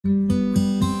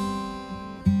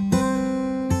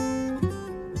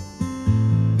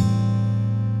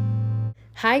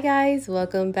Hi guys,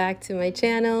 welcome back to my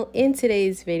channel. In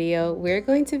today's video, we're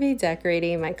going to be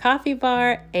decorating my coffee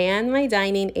bar and my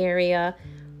dining area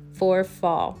for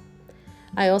fall.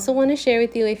 I also want to share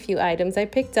with you a few items I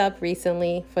picked up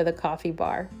recently for the coffee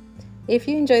bar. If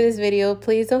you enjoy this video,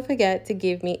 please don't forget to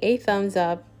give me a thumbs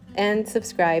up and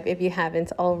subscribe if you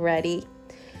haven't already.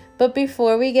 But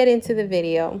before we get into the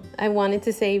video, I wanted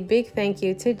to say a big thank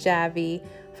you to Javy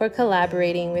for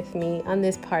collaborating with me on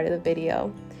this part of the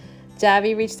video.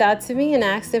 Javy reached out to me and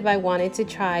asked if I wanted to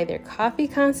try their coffee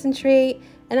concentrate,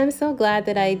 and I'm so glad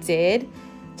that I did.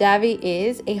 Javy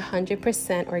is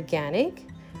 100% organic.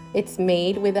 It's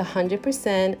made with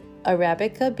 100%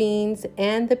 Arabica beans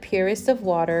and the purest of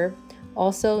water,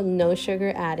 also no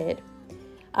sugar added.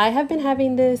 I have been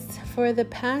having this for the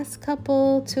past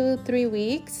couple 2-3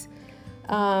 weeks,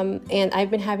 and I've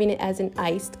been having it as an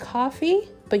iced coffee,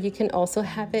 but you can also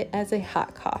have it as a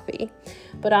hot coffee.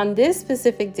 But on this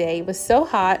specific day, it was so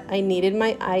hot, I needed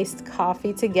my iced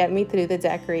coffee to get me through the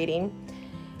decorating.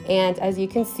 And as you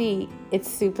can see,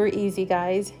 it's super easy,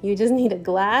 guys. You just need a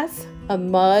glass, a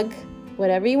mug,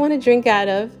 whatever you want to drink out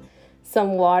of,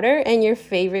 some water, and your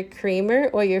favorite creamer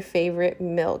or your favorite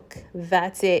milk.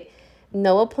 That's it.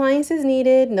 No appliances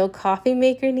needed, no coffee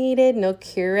maker needed, no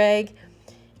Keurig.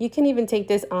 You can even take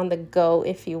this on the go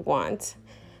if you want.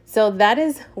 So that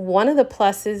is one of the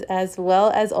pluses, as well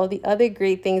as all the other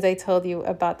great things I told you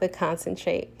about the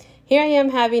concentrate. Here I am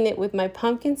having it with my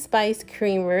pumpkin spice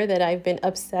creamer that I've been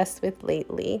obsessed with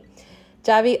lately.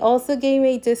 Javy also gave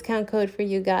me a discount code for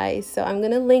you guys, so I'm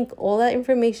going to link all that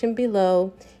information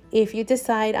below. If you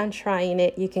decide on trying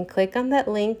it, you can click on that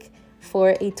link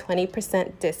for a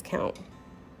 20% discount.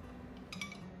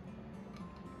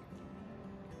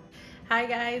 Hi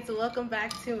guys, welcome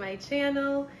back to my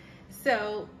channel.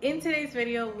 So in today's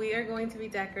video, we are going to be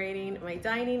decorating my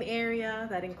dining area.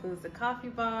 That includes the coffee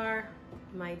bar,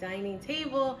 my dining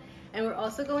table, and we're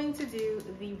also going to do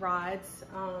the rods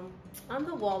on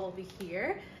the wall over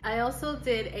here. I also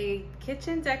did a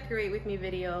kitchen decorate with me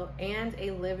video and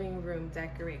a living room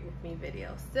decorate with me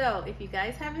video. So if you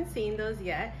guys haven't seen those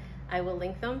yet, I will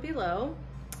link them below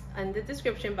in the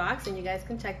description box and you guys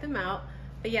can check them out.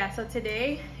 But yeah, so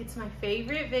today it's my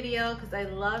favorite video because I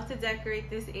love to decorate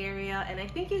this area, and I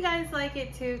think you guys like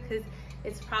it too because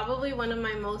it's probably one of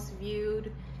my most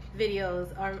viewed videos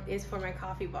is for my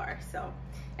coffee bar. So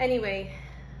anyway,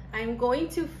 I'm going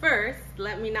to first,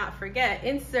 let me not forget,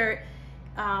 insert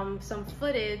some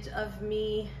footage of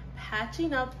me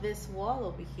patching up this wall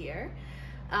over here.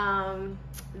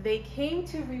 They came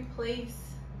to replace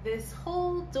this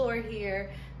whole door here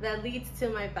that leads to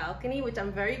my balcony, which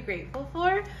I'm very grateful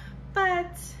for,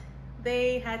 but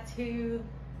they had to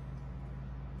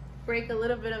break a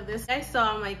little bit of this. I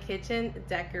saw my kitchen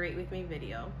decorate with me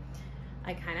video.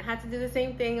 I kind of had to do the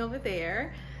same thing over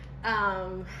there.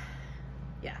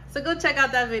 Yeah, so go check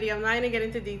out that video. I'm not gonna get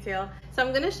into detail. So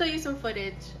I'm gonna show you some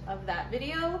footage of that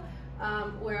video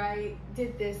where I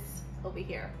did this over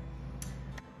here.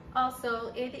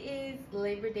 Also, it is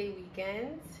Labor Day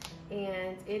weekend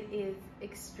and it is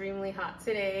extremely hot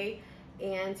today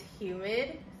and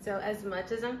humid. So as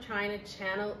much as I'm trying to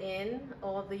channel in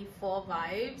all the fall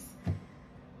vibes,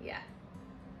 yeah,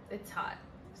 it's hot.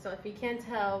 So if you can't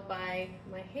tell by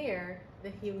my hair, the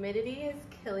humidity is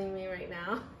killing me right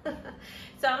now.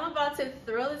 So I'm about to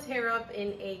throw this hair up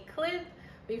in a clip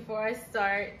before I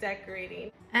start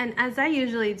decorating. And as I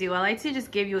usually do, I like to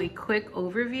just give you a quick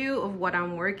overview of what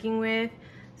I'm working with.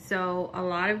 So a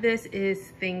lot of this is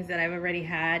things that I've already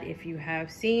had. If you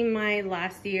have seen my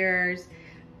last year's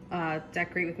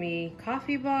Decorate With Me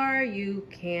coffee bar, you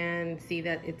can see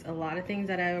that it's a lot of things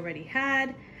that I already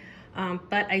had.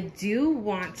 But I do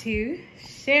want to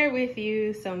share with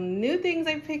you some new things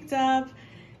I picked up.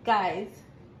 Guys,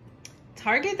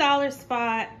 Target dollar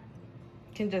spot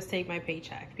can just take my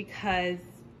paycheck because,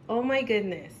 oh my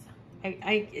goodness,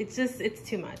 it's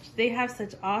too much. They have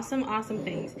such awesome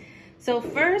things. So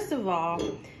first of all,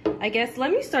 I guess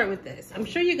let me start with this. I'm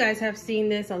sure you guys have seen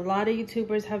this. A lot of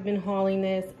YouTubers have been hauling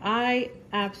this. I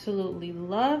absolutely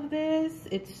love this.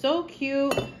 It's so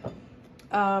cute.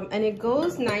 And it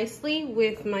goes nicely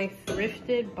with my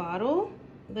thrifted bottle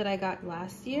that I got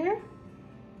last year.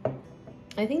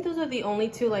 I think those are the only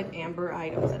two like amber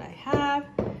items that I have.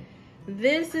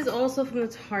 This is also from the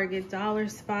Target dollar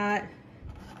spot.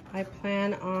 I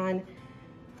plan on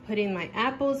putting my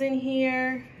apples in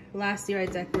here. Last year I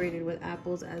decorated with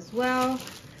apples as well.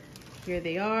 Here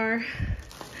they are.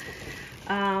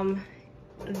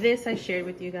 This I shared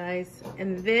with you guys.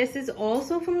 And this is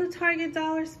also from the Target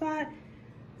dollar spot.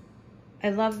 I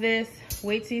love this.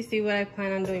 Wait till you see what I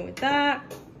plan on doing with that.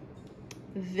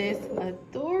 this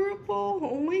adorable,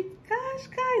 oh my gosh,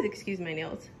 guys, excuse my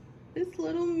nails. This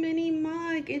little mini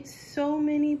mug. It's so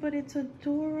mini, but it's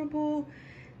adorable.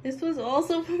 This was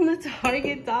also from the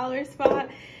Target dollar spot.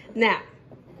 Now,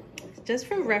 just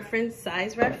for reference,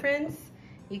 size reference,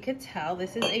 you could tell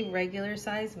this is a regular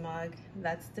size mug.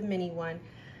 That's the mini one.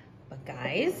 But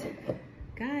guys,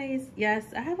 yes,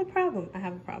 I have a problem.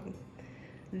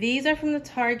 These are from the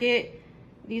Target.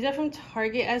 These are from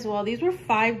Target as well. These were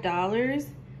 $5.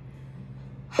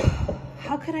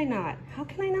 How could I not? How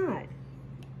can I not?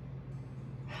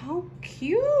 How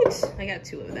cute. I got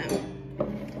 2 of them.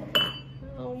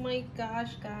 Oh my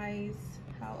gosh, guys.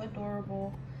 How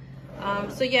adorable.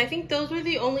 So yeah, I think those were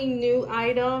the only new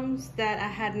items that I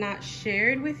had not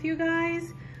shared with you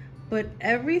guys. But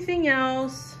everything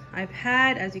else I've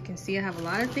had, as you can see, I have a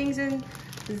lot of things in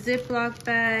Ziploc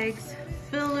bags,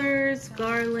 fillers,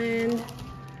 garland.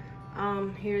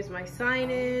 Here's my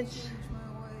signage.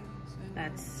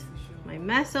 That's my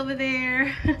mess over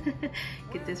there.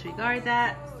 Could disregard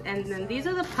that. And then these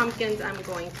are the pumpkins I'm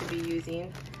going to be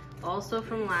using, also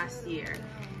from last year.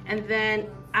 And then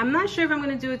I'm not sure if I'm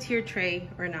going to do a tiered tray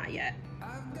or not yet.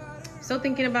 Still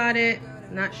thinking about it,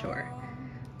 not sure.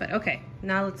 But okay,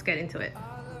 now let's get into it.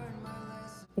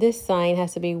 This sign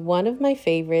has to be one of my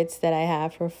favorites that I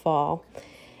have for fall.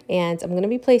 And I'm going to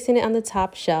be placing it on the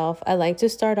top shelf. I like to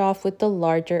start off with the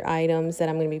larger items that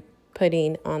I'm going to be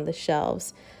putting on the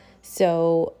shelves.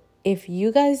 So if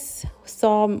you guys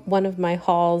saw one of my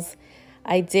hauls,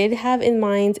 I did have in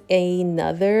mind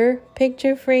another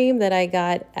picture frame that I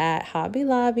got at Hobby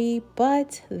Lobby,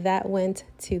 but that went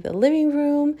to the living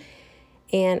room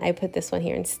and I put this one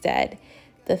here instead.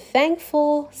 The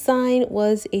thankful sign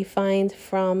was a find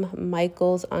from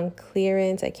Michael's on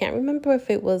clearance. I can't remember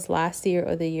if it was last year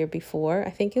or the year before.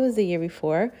 I think it was the year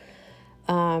before.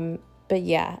 But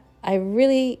yeah, I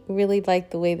really like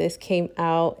the way this came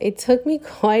out. It took me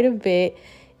quite a bit.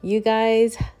 You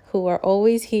guys who are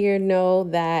always here know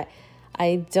that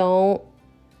I don't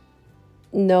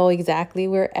know exactly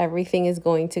where everything is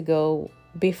going to go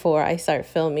before I start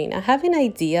filming. I have an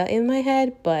idea in my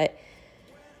head, but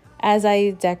as I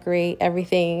decorate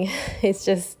everything, it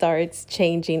just starts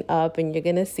changing up, and you're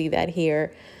gonna see that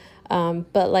here.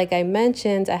 But like I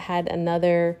mentioned, I had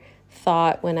another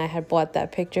thought when I had bought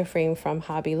that picture frame from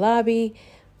Hobby Lobby,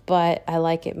 but I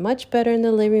like it much better in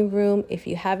the living room. If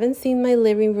you haven't seen my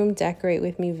living room decorate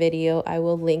with me video, I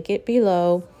will link it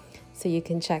below so you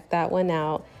can check that one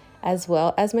out, as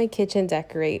well as my kitchen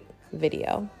decorate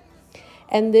video.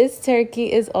 And this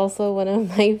turkey is also one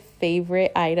of my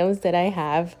favorite items that I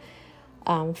have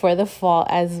for the fall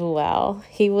as well.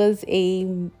 He was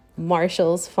a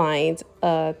Marshall's find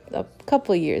a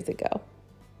couple years ago.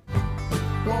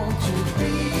 Won't you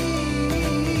be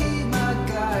my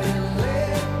guide and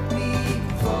let me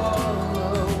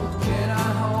follow? Can I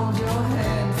hold your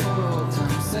hand for old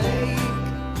time's sake?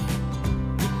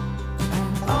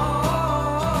 And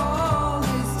all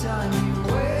this time you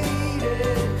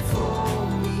waited for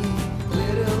me.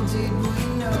 Little did we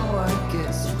know, I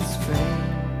guess it was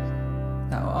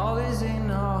fate. Now all is in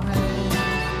our hands.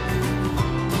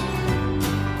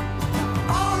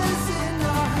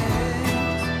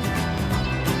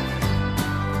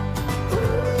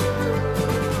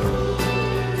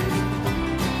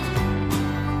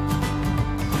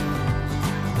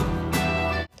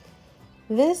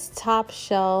 This top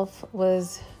shelf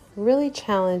was really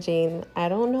challenging. I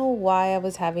don't know why I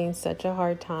was having such a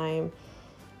hard time,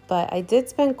 but I did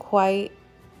spend quite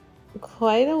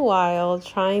a while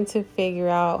trying to figure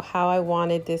out how I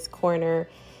wanted this corner.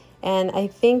 And I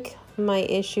think my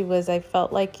issue was I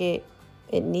felt like it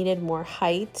needed more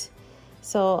height.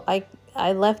 So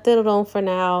I left it alone for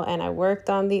now, and I worked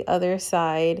on the other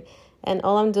side. And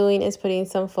all I'm doing is putting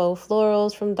some faux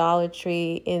florals from Dollar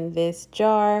Tree in this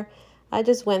jar. I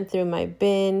just went through my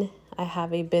bin. I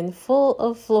have a bin full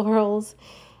of florals.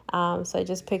 So I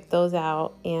just picked those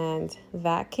out, and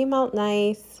that came out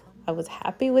nice. I was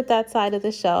happy with that side of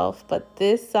the shelf, but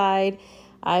this side,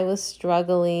 I was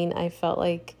struggling. I felt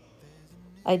like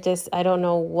I don't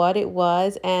know what it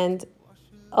was. And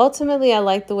ultimately, I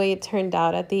like the way it turned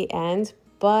out at the end,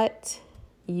 but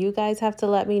you guys have to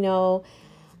let me know.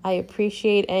 I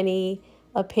appreciate any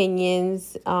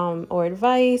opinions or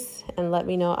advice, and let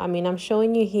me know. I mean, I'm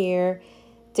showing you here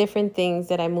different things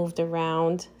that I moved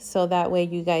around, so that way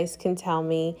you guys can tell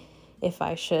me if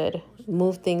I should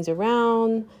move things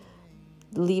around,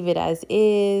 leave it as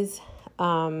is.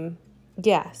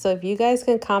 Yeah, so if you guys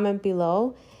can comment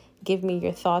below, give me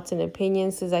your thoughts and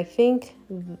opinions, because I think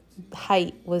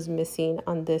height was missing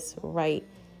on this right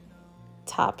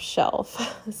top shelf.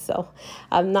 So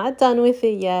I'm not done with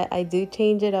it yet. I do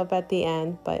change it up at the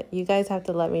end, but you guys have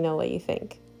to let me know what you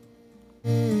think.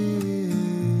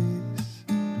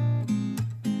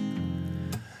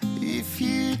 If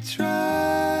you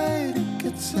try to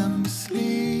get some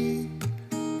sleep.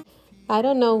 I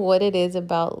don't know what it is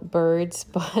about birds,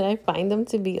 but I find them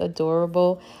to be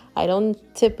adorable. I don't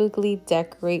typically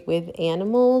decorate with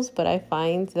animals, but I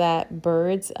find that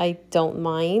birds I don't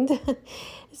mind,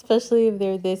 especially if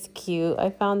they're this cute. I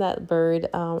found that bird,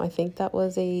 I think that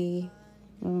was a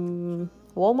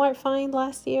Walmart find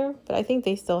last year, but I think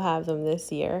they still have them this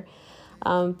year.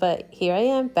 But here I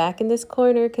am back in this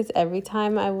corner because every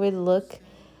time I would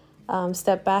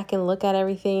step back and look at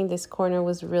everything, this corner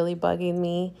was really bugging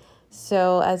me.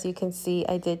 So as you can see,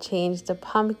 I did change the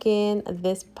pumpkin.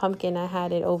 This pumpkin, I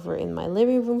had it over in my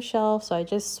living room shelf. So I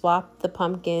just swapped the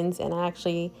pumpkins and I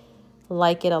actually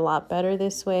like it a lot better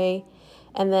this way.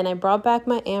 And then I brought back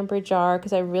my amber jar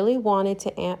because I really wanted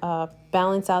to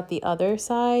balance out the other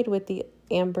side with the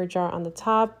amber jar on the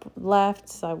top left.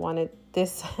 So I wanted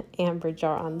this amber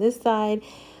jar on this side,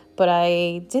 but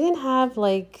I didn't have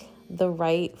like the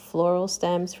right floral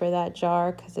stems for that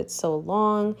jar because it's so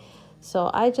long.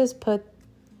 So I just put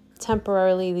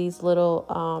temporarily these little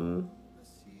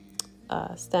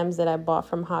stems that I bought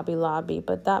from Hobby Lobby,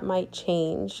 but that might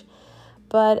change.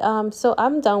 But so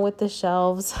I'm done with the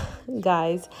shelves,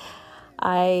 guys.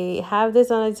 I have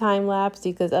this on a time lapse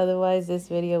because otherwise this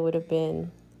video would have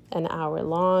been an hour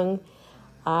long.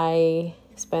 I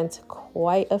spent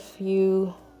quite a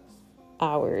few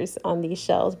hours on these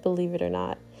shelves, believe it or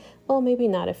not. Well, maybe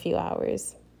not a few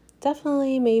hours.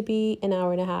 Definitely maybe an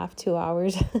hour and a half, 2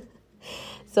 hours.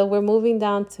 So we're moving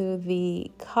down to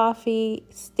the coffee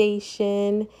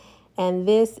station. And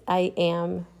this, I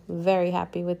am very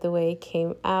happy with the way it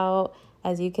came out.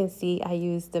 As you can see, I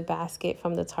used the basket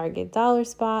from the Target dollar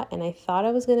spot. And I thought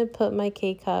I was going to put my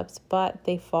K-cups, but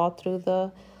they fall through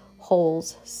the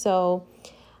holes. So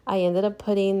I ended up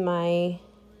putting my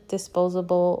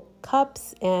disposable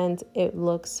cups and it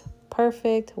looks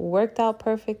perfect, worked out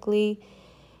perfectly.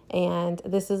 And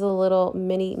this is a little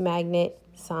mini magnet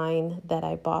sign that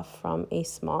I bought from a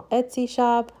small Etsy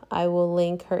shop. I will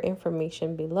link her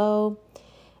information below.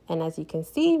 And as you can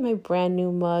see, my brand new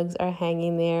mugs are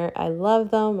hanging there. I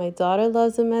love them. My daughter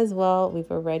loves them as well. We've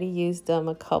already used them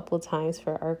a couple times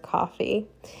for our coffee.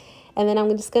 And then I'm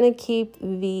just going to keep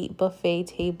the buffet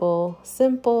table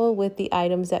simple with the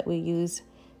items that we use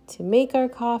to make our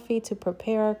coffee, to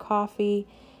prepare our coffee.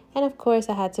 And of course,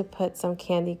 I had to put some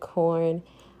candy corn.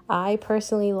 I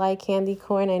personally like candy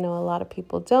corn. I know a lot of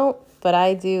people don't, but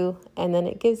I do. And then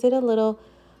it gives it a little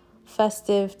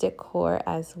festive decor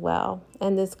as well.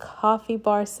 And this coffee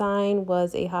bar sign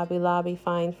was a Hobby Lobby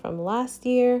find from last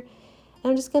year.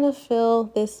 I'm just going to fill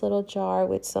this little jar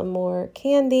with some more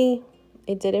candy.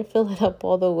 It didn't fill it up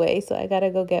all the way, so I got to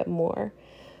go get more.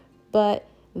 But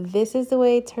this is the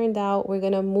way it turned out. We're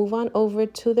going to move on over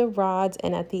to the rods.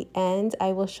 And at the end,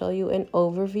 I will show you an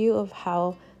overview of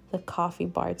how the coffee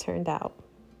bar turned out.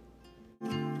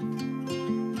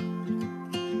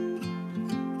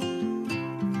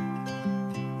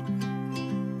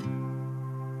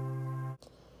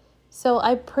 So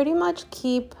I pretty much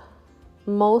keep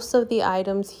most of the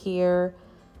items here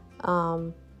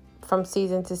from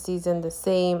season to season the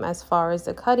same, as far as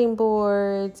the cutting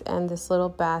boards and this little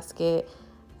basket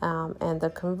and the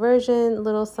conversion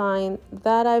little sign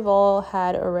that I've all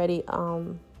had already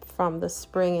from the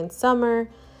spring and summer.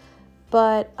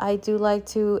 But I do like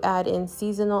to add in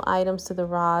seasonal items to the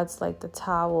rods, like the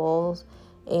towels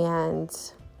and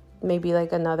maybe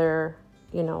like another,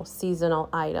 seasonal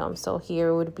item. So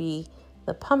here would be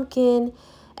the pumpkin.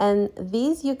 And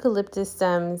these eucalyptus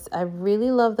stems, I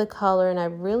really love the color and I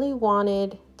really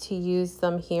wanted to use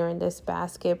them here in this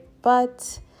basket.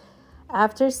 But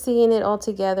after seeing it all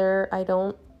together, I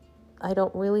don't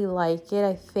really like it.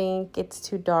 I think it's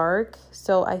too dark.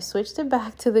 So I switched it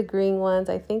back to the green ones.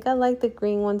 I think I like the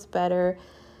green ones better.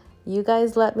 You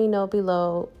guys let me know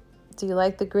below. Do you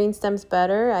like the green stems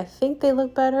better? I think they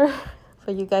look better,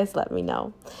 but you guys let me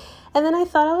know. And then I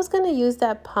thought I was going to use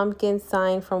that pumpkin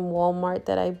sign from Walmart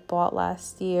that I bought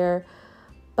last year,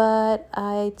 but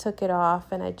I took it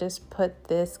off and I just put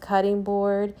this cutting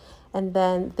board. And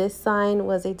then this sign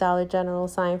was a Dollar General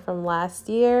sign from last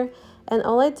year. And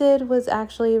all I did was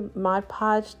actually Mod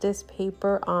Podge this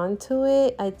paper onto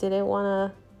it. I didn't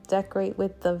want to decorate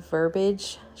with the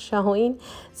verbiage showing.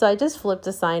 So I just flipped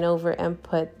the sign over and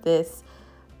put this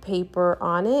paper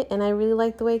on it. And I really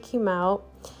like the way it came out.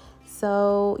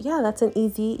 So yeah, that's an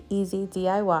easy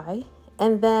DIY.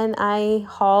 And then I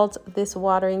hauled this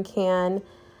watering can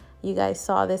You guys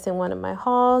saw this in one of my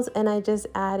hauls, and I just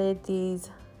added these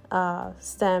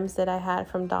stems that I had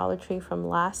from Dollar Tree from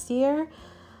last year.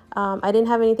 I didn't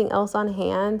have anything else on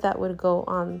hand that would go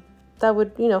on, that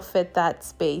would, you know, fit that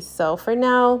space. So for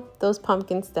now, those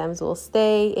pumpkin stems will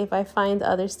stay. If I find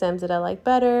other stems that I like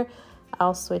better,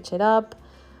 I'll switch it up.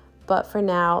 But for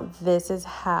now, this is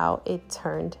how it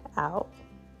turned out.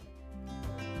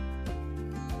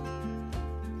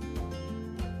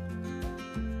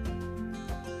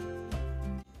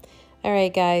 All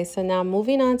right, guys, so now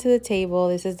moving on to the table.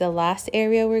 This is the last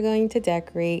area we're going to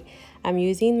decorate. I'm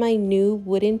using my new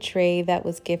wooden tray that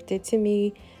was gifted to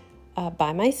me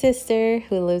by my sister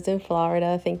who lives in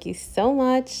Florida. Thank you so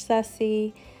much,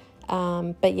 Sassy.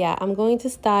 But yeah, I'm going to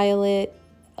style it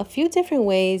a few different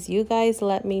ways. You guys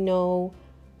let me know,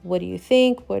 what do you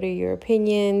think? What are your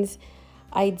opinions?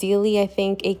 Ideally, I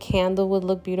think a candle would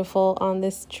look beautiful on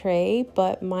this tray,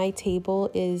 but my table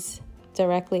is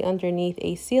directly underneath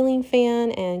a ceiling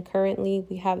fan, and currently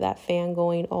we have that fan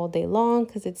going all day long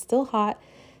because it's still hot,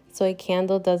 so a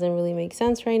candle doesn't really make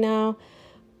sense right now,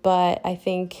 but I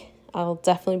think I'll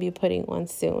definitely be putting one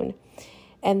soon.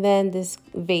 And then this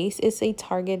vase is a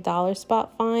Target dollar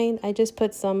spot find. I just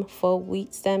put some faux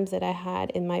wheat stems that I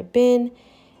had in my bin,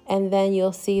 and then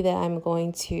you'll see that I'm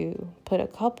going to put a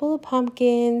couple of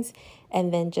pumpkins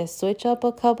and then just switch up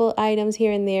a couple items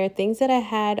here and there, things that I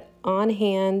had on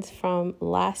hand from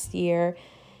last year.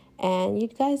 And you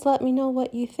guys let me know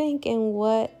what you think and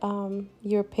what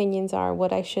your opinions are,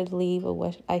 what I should leave or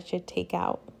what I should take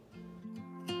out.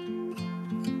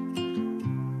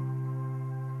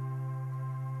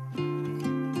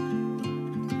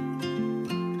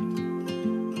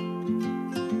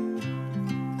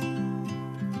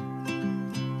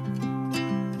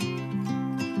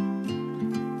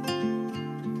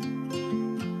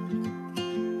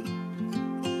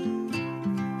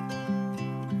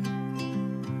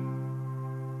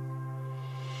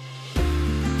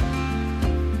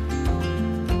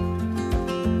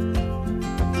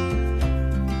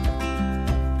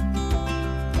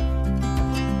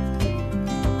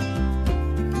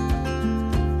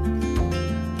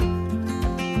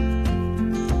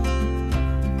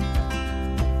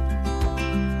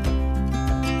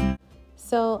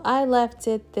 So I left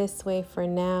it this way for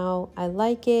now. I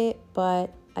like it,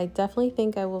 but I definitely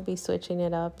think I will be switching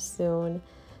it up soon.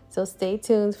 So stay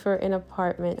tuned for an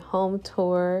apartment home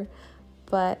tour.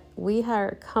 But we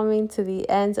are coming to the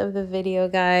end of the video,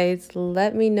 guys.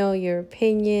 Let me know your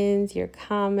opinions, your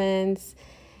comments.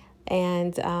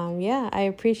 And yeah, I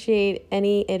appreciate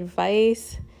any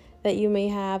advice that you may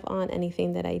have on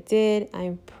anything that I did.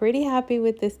 I'm pretty happy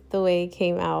with this, the way it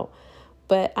came out.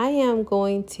 But I am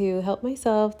going to help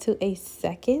myself to a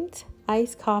second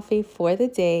iced coffee for the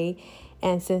day.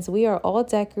 And since we are all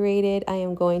decorated, I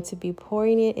am going to be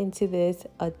pouring it into this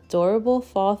adorable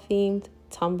fall themed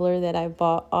tumbler that I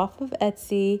bought off of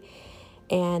Etsy.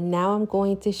 And now I'm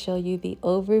going to show you the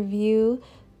overview.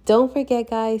 Don't forget,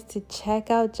 guys, to check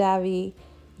out Javy.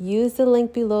 Use the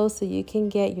link below so you can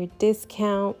get your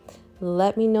discount.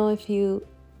 Let me know if you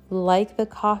like the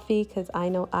coffee, because I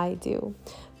know I do.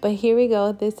 But here we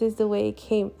go. This is the way it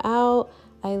came out.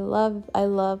 I love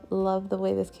the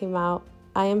way this came out.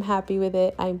 I am happy with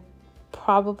it. I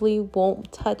probably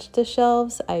won't touch the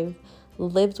shelves. I've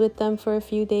lived with them for a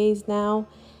few days now.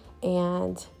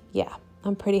 And yeah,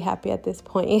 I'm pretty happy at this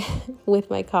point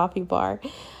with my coffee bar.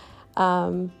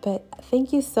 But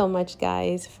thank you so much,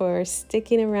 guys, for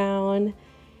sticking around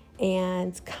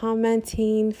and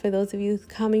commenting. For those of you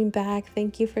coming back,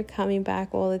 thank you for coming back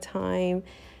all the time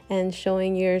and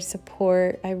showing your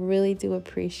support. I really do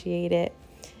appreciate it.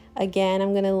 Again,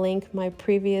 I'm going to link my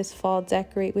previous fall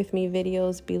decorate with me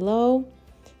videos below.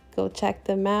 Go check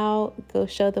them out. Go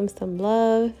show them some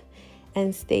love.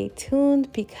 And stay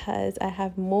tuned because I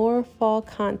have more fall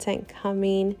content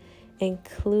coming,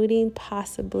 including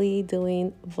possibly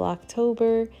doing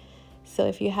Vlogtober. So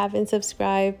if you haven't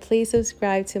subscribed, please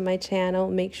subscribe to my channel.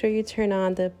 Make sure you turn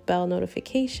on the bell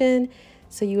notification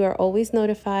so you are always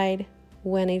notified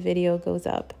when a video goes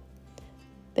up.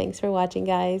 Thanks for watching,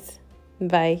 guys.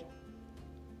 Bye.